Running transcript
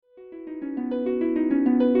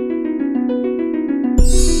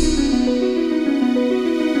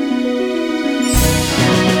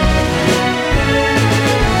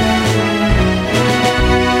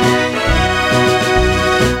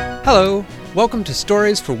Welcome to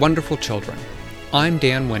Stories for Wonderful Children. I'm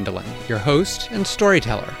Dan Wendelin, your host and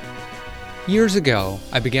storyteller. Years ago,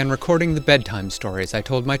 I began recording the bedtime stories I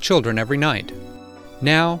told my children every night.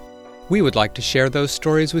 Now, we would like to share those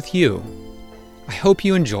stories with you. I hope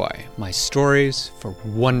you enjoy my Stories for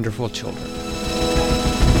Wonderful Children.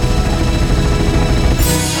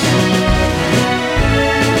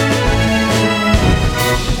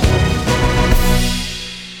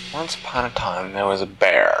 Once upon a time, there was a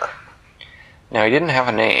bear. Now, he didn't have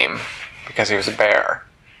a name because he was a bear.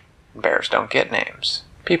 Bears don't get names.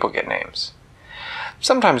 People get names.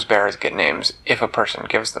 Sometimes bears get names if a person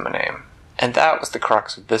gives them a name. And that was the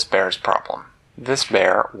crux of this bear's problem. This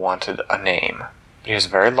bear wanted a name. But he was a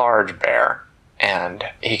very large bear, and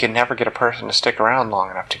he could never get a person to stick around long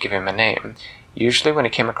enough to give him a name. Usually when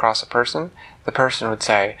he came across a person, the person would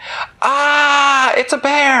say, "Ah, it's a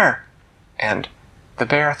bear!" And the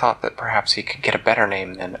bear thought that perhaps he could get a better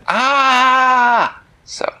name than "Ah!"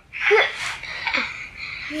 So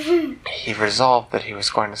he resolved that he was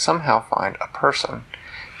going to somehow find a person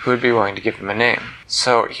who would be willing to give him a name.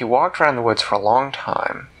 So he walked around the woods for a long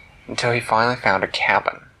time until he finally found a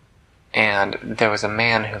cabin. And there was a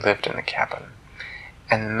man who lived in the cabin.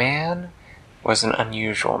 And the man was an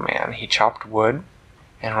unusual man. He chopped wood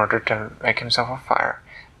in order to make himself a fire,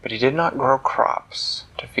 but he did not grow crops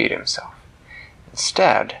to feed himself.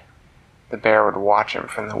 Instead, the bear would watch him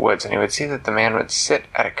from the woods, and he would see that the man would sit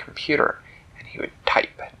at a computer, and he would type.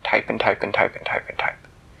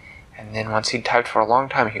 And then once he'd typed for a long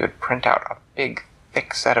time, he would print out a big,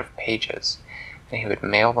 thick set of pages, and he would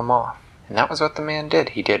mail them off. And that was what the man did.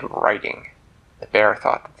 He did writing. The bear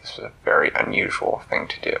thought that this was a very unusual thing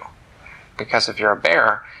to do. Because if you're a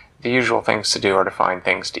bear, the usual things to do are to find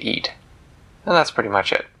things to eat. And that's pretty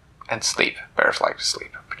much it. And sleep. Bears like to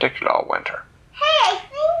sleep, particularly all winter. Hey, I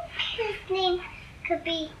think his name could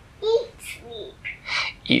be Eat Sleep.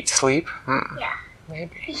 Eat Sleep? Yeah.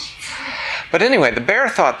 Maybe. But anyway, the bear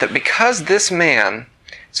thought that because this man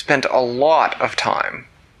spent a lot of time,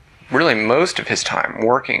 really most of his time,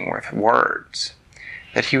 working with words,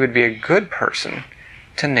 that he would be a good person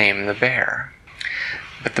to name the bear.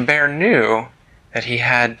 But the bear knew that he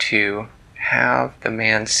had to have the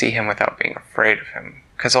man see him without being afraid of him.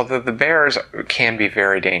 Because although the bears can be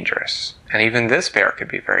very dangerous, and even this bear could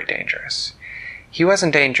be very dangerous, he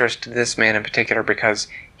wasn't dangerous to this man in particular because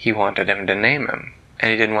he wanted him to name him. And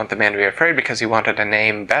he didn't want the man to be afraid because he wanted a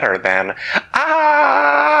name better than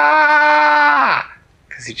 "Ah!"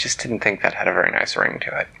 Because he just didn't think that had a very nice ring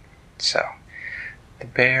to it. So, the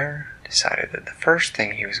bear decided that the first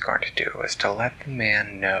thing he was going to do was to let the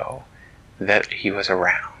man know that he was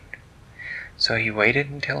around. So he waited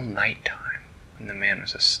until nighttime, when the man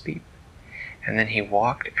was asleep, and then he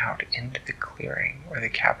walked out into the clearing where the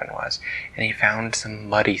cabin was, and he found some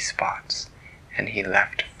muddy spots, and he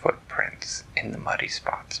left footprints in the muddy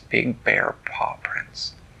spots, big bare paw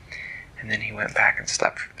prints. And then he went back and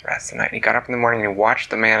slept for the rest of the night. And he got up in the morning and he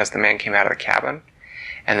watched the man as the man came out of the cabin,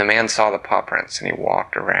 and the man saw the paw prints, and he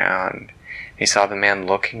walked around. He saw the man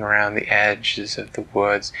looking around the edges of the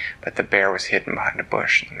woods, but the bear was hidden behind a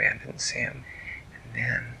bush, and the man didn't see him. And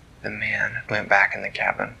then the man went back in the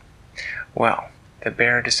cabin. Well, the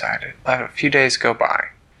bear decided, let a few days go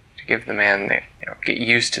by to give the man, get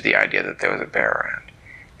used to the idea that there was a bear around.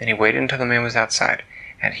 Then he waited until the man was outside,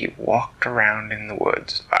 and he walked around in the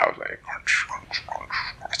woods loudly, crunch, crunch, crunch,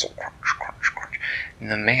 crunch, crunch, crunch.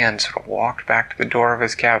 And the man sort of walked back to the door of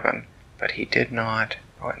his cabin, but he did not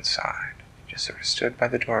go inside. He just sort of stood by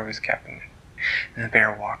the door of his cabin, and the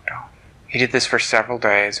bear walked off. He did this for several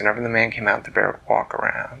days. Whenever the man came out, the bear would walk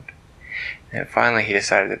around. And finally he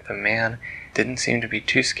decided that the man didn't seem to be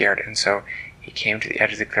too scared, and so he came to the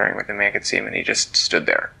edge of the clearing where the man could see him, and he just stood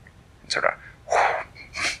there and sort of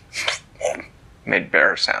made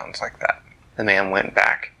bear sounds like that. The man went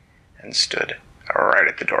back and stood right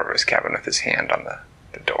at the door of his cabin with his hand on the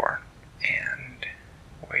door and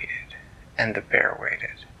waited. And the bear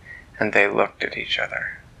waited. And they looked at each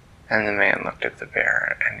other. And the man looked at the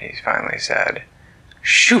bear, and he finally said,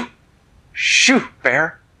 "Shoo! Shoo,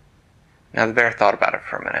 bear!" Now the bear thought about it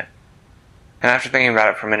for a minute. And after thinking about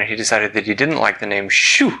it for a minute, he decided that he didn't like the name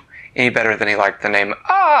 "Shoo" any better than he liked the name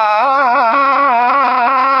 "Ah,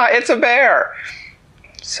 it's a bear."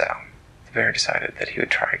 So the bear decided that he would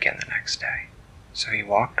try again the next day. So he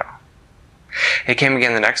walked off. He came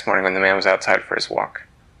again the next morning when the man was outside for his walk.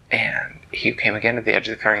 And he came again to the edge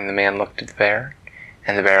of the clearing, and the man looked at the bear,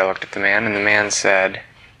 and the bear looked at the man, and the man said,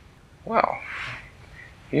 "Well,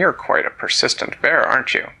 you're quite a persistent bear,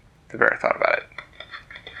 aren't you?" The bear thought about it.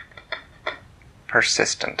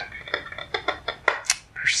 Persistent.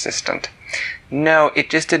 No, it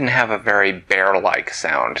just didn't have a very bear-like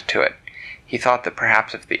sound to it. He thought that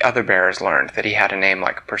perhaps if the other bears learned that he had a name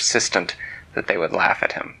like Persistent, that they would laugh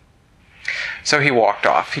at him. So he walked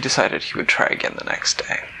off. He decided he would try again the next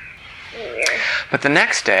day. But the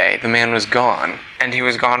next day, the man was gone, and he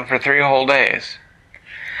was gone for 3 whole days.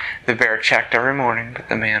 The bear checked every morning, but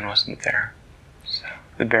the man wasn't there. So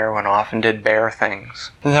the bear went off and did bear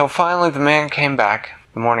things. And then finally the man came back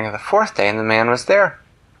the morning of the 4th day, and the man was there.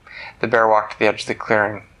 The bear walked to the edge of the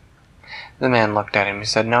clearing. The man looked at him. He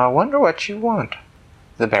said, "Now I wonder what you want."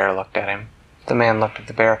 The bear looked at him. The man looked at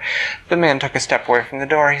the bear. The man took a step away from the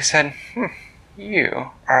door. He said,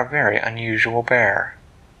 "You are a very unusual bear."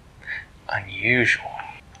 Unusual.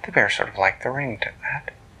 The bear sort of liked the ring to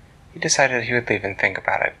that. He decided he would leave and think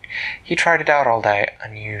about it. He tried it out all day.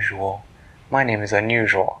 Unusual. My name is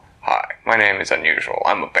Unusual. Hi, my name is Unusual.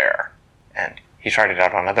 I'm a bear. And he tried it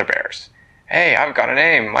out on other bears. Hey, I've got a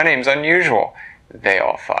name. My name's Unusual. They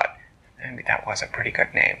all thought, maybe that was a pretty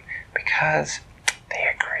good name, because they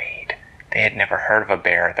agreed. They had never heard of a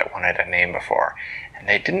bear that wanted a name before, and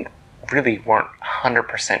they weren't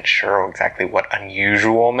 100% sure exactly what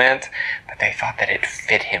unusual meant, but they thought that it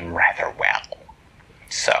fit him rather well.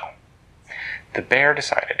 So, the bear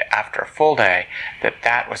decided after a full day that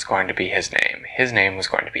that was going to be his name. His name was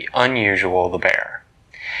going to be Unusual the Bear.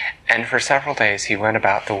 And for several days he went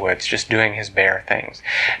about the woods just doing his bear things.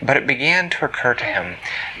 But it began to occur to him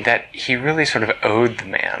that he really sort of owed the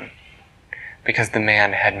man, because the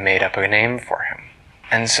man had made up a name for him.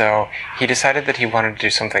 And so he decided that he wanted to do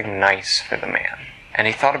something nice for the man. And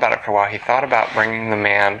he thought about it for a while. He thought about bringing the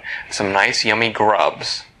man some nice, yummy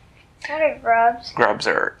grubs. What are grubs? Grubs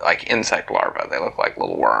are like insect larvae. They look like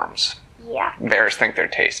little worms. Yeah. Bears think they're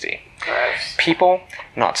tasty. Gross. People,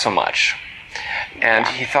 not so much. And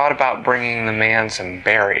he thought about bringing the man some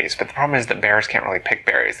berries, but the problem is that bears can't really pick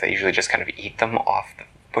berries. They usually just kind of eat them off the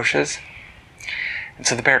bushes. And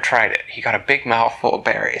so the bear tried it. He got a big mouthful of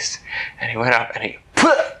berries, and he went up and he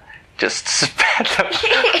just spat them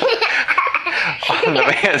on the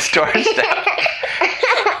man's doorstep.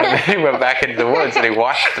 And then he went back into the woods and he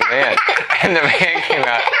watched the man, and the man came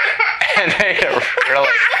out and made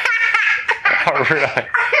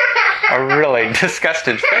a really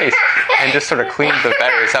disgusted face and just sort of cleaned the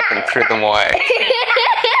berries up and threw them away.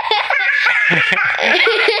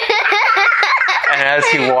 And as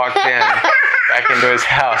he walked back into his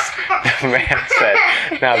house, the man said,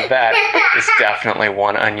 "Now that is definitely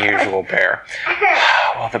one unusual bear."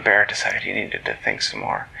 Well, the bear decided he needed to think some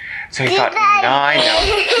more. So he thought,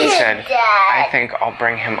 He said, "I think I'll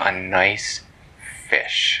bring him a nice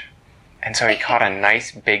fish." And so he caught a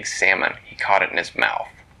nice big salmon. He caught it in his mouth.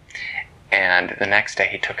 And the next day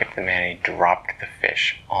he took it to the man and he dropped the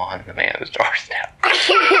fish on the man's doorstep.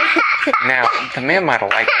 Now, the man might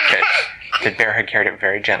have liked the fish. The bear had carried it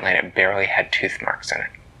very gently and it barely had tooth marks in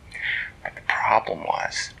it. But the problem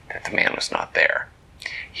was that the man was not there.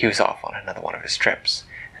 He was off on another one of his trips.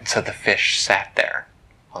 And so the fish sat there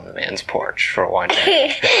on the man's porch for 1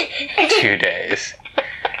 day, 2 days.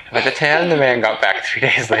 By the time the man got back 3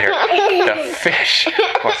 days later, the fish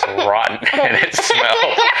was rotten and it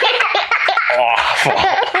smelled awful.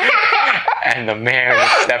 And the man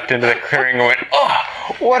stepped into the clearing and went, "Oh,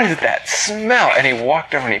 what is that smell?" And he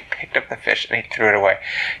walked over and he picked up the fish and he threw it away.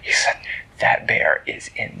 He said, "That bear is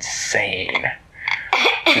insane."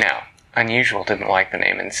 Now, Unusual didn't like the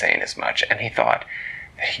name Insane as much, and he thought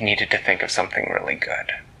that he needed to think of something really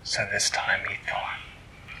good. So this time he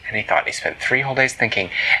spent 3 whole days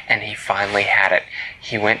thinking, and he finally had it.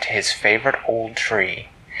 He went to his favorite old tree,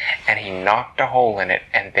 and he knocked a hole in it,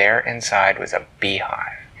 and there inside was a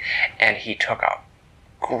beehive. And he took a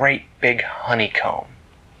great big honeycomb,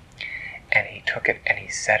 and he took it and he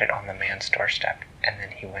set it on the man's doorstep. And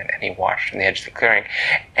then he went and he watched from the edge of the clearing,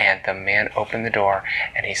 and the man opened the door,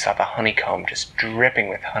 and he saw the honeycomb just dripping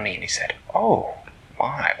with honey, and he said, "Oh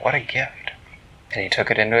my, what a gift." And he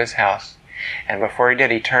took it into his house. And before he did,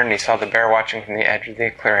 he turned and he saw the bear watching from the edge of the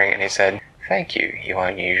clearing, and he said, "Thank you, you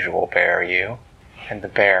unusual bear, you." And the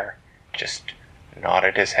bear just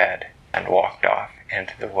nodded his head and walked off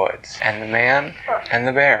into the woods. And the man and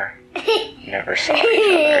the bear never saw each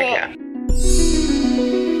other again.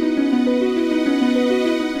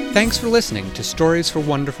 Thanks for listening to Stories for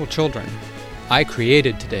Wonderful Children. I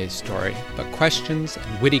created today's story, but questions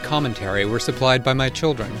and witty commentary were supplied by my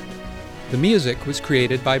children. The music was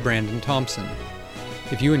created by Brandon Thompson.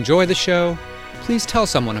 If you enjoy the show, please tell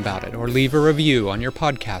someone about it or leave a review on your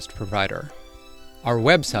podcast provider. Our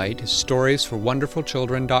website is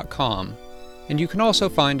storiesforwonderfulchildren.com, and you can also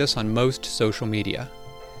find us on most social media.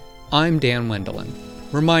 I'm Dan Wendelin,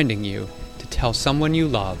 reminding you to tell someone you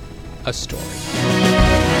love a story.